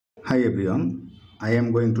Hi everyone, I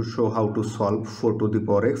am going to show how to solve 4 to the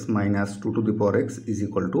power x minus 2 to the power x is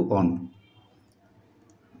equal to 1,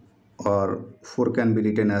 or 4 can be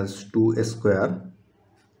written as 2 square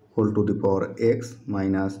whole to the power x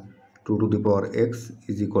minus 2 to the power x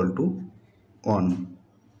is equal to 1,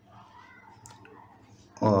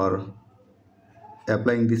 or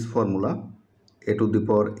applying this formula a to the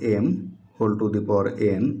power m whole to the power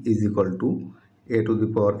n is equal to a to the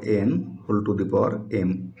power n whole to the power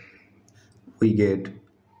m. We get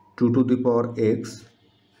 2 to the power x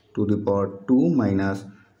to the power 2 minus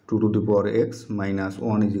 2 to the power x minus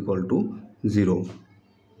 1 is equal to 0.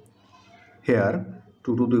 Here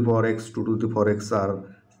 2 to the power x, 2 to the power x are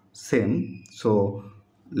same, so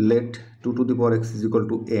let 2 to the power x is equal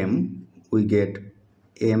to m. We get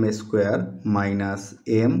m square minus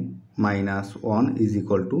m minus 1 is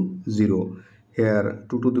equal to 0. Here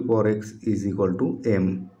 2 to the power x is equal to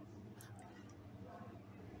m.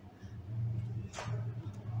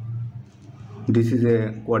 This is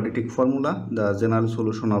a quadratic formula. The general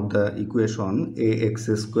solution of the equation ax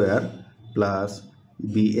square plus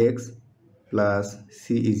bx plus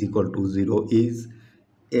c is equal to 0 is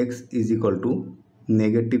x is equal to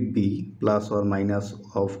negative b plus or minus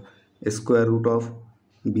of square root of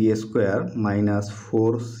b square minus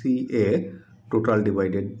 4ca total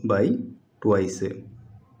divided by twice a.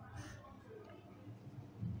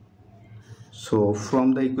 So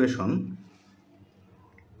from the equation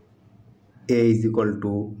a is equal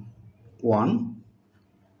to 1,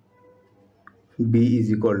 b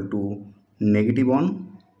is equal to negative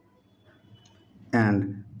 1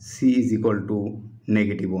 and c is equal to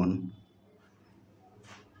negative 1.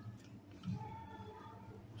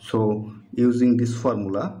 So using this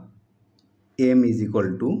formula m is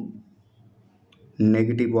equal to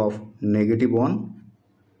negative of negative 1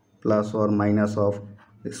 plus or minus of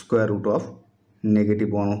square root of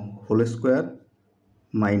negative 1 whole square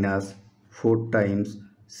minus 4 times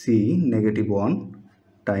c negative 1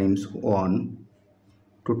 times 1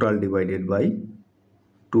 total divided by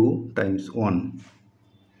 2 times 1.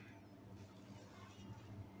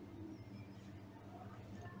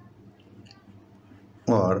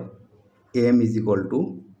 Or m is equal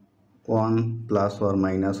to 1 plus or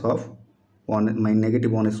minus of 1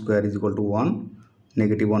 negative 1 square is equal to 1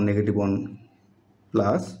 negative 1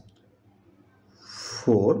 plus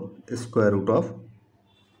 4 square root of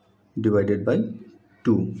divided by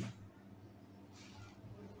 2,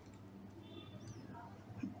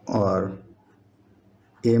 or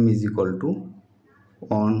m is equal to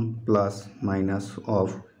 1 plus minus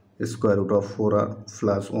of square root of 4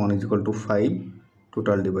 plus 1 is equal to 5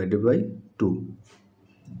 total divided by 2.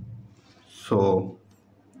 So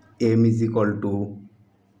m is equal to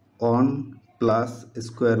 1 plus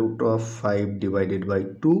square root of 5 divided by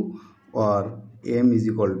 2, or m is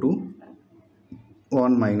equal to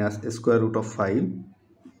 1 minus square root of 5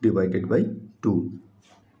 divided by 2.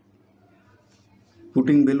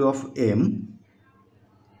 Putting value of m,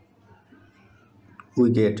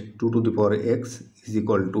 we get 2 to the power x is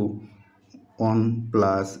equal to 1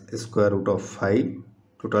 plus square root of 5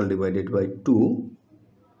 total divided by 2.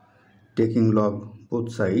 Taking log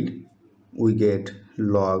both side, we get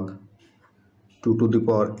log 2 to the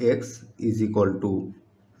power x is equal to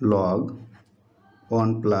log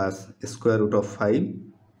 1 plus square root of 5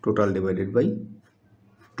 total divided by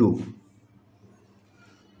 2,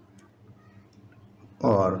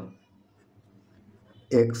 or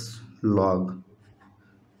x log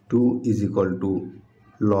 2 is equal to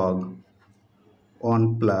log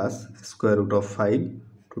 1 plus square root of 5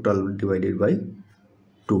 total divided by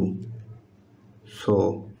 2.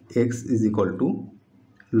 So x is equal to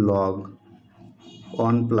log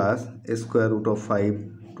 1 plus square root of 5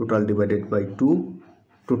 total divided by 2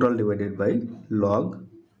 total divided by log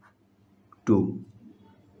 2,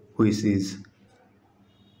 which is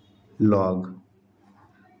log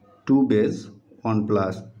 2 base 1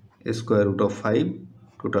 plus square root of 5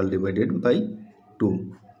 total divided by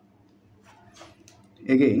 2.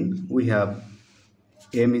 Again we have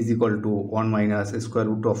m is equal to 1 minus square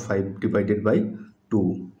root of 5 divided by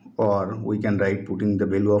 2, or we can write putting the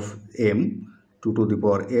value of m 2 to the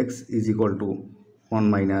power x is equal to 1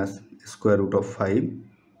 minus square root of 5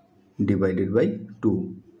 divided by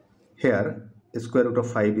 2. Here square root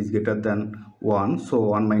of 5 is greater than 1, so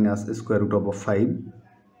 1 minus square root of 5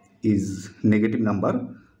 is negative number.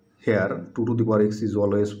 Here 2 to the power x is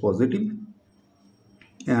always positive,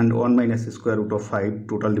 and 1 minus square root of 5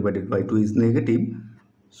 total divided by 2 is negative,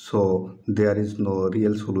 so there is no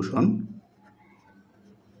real solution.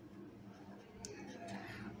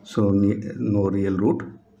 So no real root,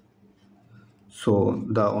 so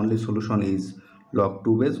the only solution is log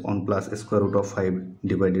 2 base 1 plus square root of 5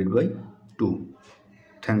 divided by 2.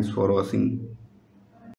 Thanks for watching.